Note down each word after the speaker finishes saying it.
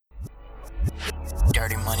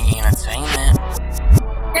Dirty Money Entertainment.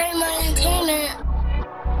 Dirty Money Entertainment.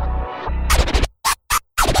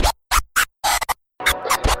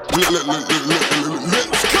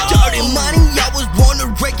 Dirty money, I was born a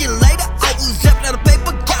regulator. Always after the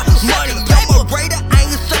paper, got money on my radar. I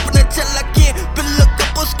ain't stopping until I can. Been look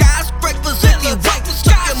up on skyscrapers if you right.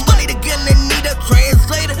 Talking money, they're gonna need a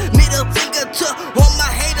translator. Middle finger to all my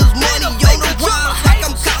haters. Money on the rise, like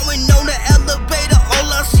I'm counting on the elevator. All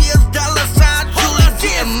I see is dollar signs, truly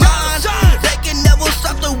dead mine. They can never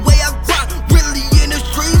stop the way I grind. Really in the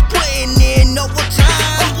streets, playing in overtime.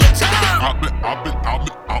 I've been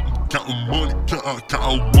counting money,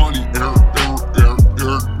 counting money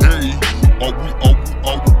every day.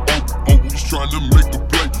 Always trying to make a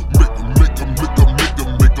play, make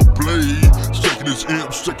a play. Stacking his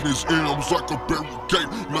M's like a barricade,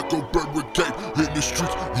 in the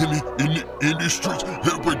streets, in the streets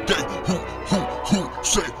every day. Who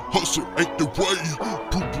say hustle ain't the way?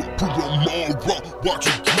 Prove I'm all wrong, watch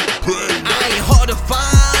it get paid. I ain't hard to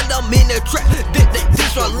find, I'm in the trap.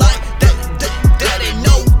 This one like that ain't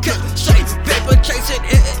no cut. Say paper chasing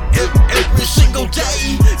every single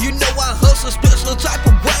day. You know I hustle special type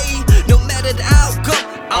of way. No matter the outcome,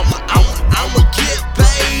 I'ma get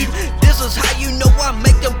paid. This is how you know I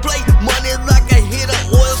make them play. Money like I hit a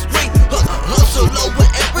oil spring. Hustle over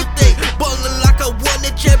everything. Ballin' like I won the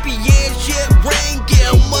championship ring. Get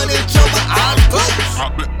money to my eyes closed.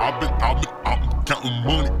 I've been counting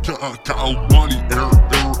money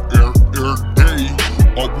every day.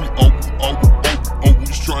 Always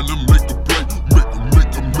trying to make a play,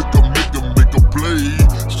 make a play.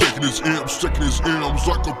 Stacking his M's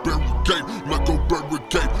like a barricade,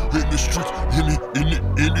 in the streets, in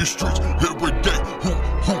the streets every day.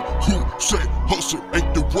 Who say hustle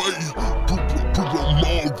ain't the way? Prove I'm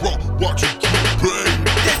all wrong, watch it get paid.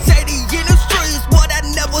 They say the in the streets, but I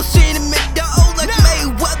never seen him in the old like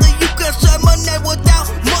Mayweather. You can say my name without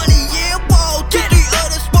money, yeah, ball. 2, 3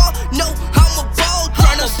 others ball, no, I'm a ball.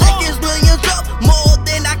 Tryna stack his millions up, more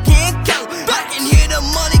than I can count. I can hear the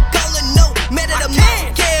money calling, no matter the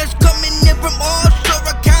amount. Cash coming in from offshore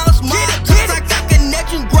accounts. Mine, cause I got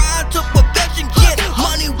connection, grind to perfection. Get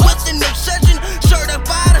money with an obsession.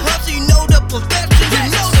 Certified hustle, you know the profession. You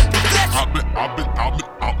know the profession. I've been counting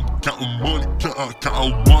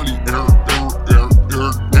money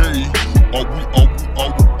every day.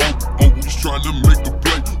 Always trying to make a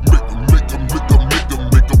play, make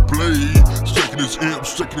a play. Stacking his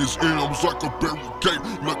M's like a barricade,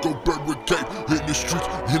 in the streets,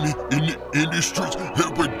 in the streets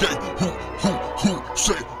every day. Who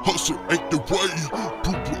say hustle ain't the way?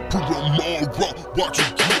 Prove I'm all wrong, watch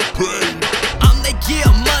it get paid. I'm the gear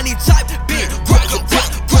money type, big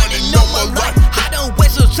grinding on my life. I don't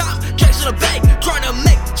waste no time chasing a bag, trying to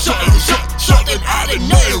make something out of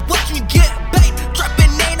nothing. Watch me get paid,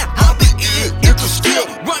 trapping ain't a hobby, it's a skill.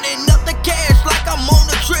 Running up the cash like I'm on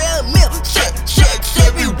a treadmill. Checks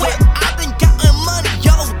everywhere. I've been counting money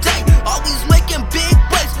all day, always making big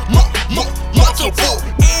plays, multiple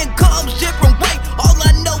incomes, different way. All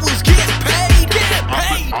I know is get paid.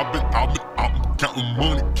 I've been counting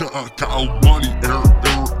money every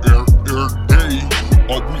day.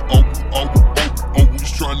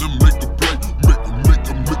 Always trying to make a play, make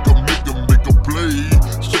a play.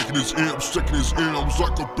 Stacking his M's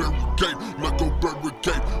like a barricade,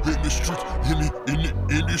 in the streets, in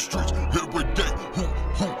the streets every day.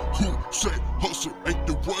 Who say hustle ain't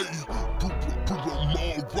the way? Prove I'm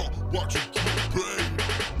all wrong, watch it get paid.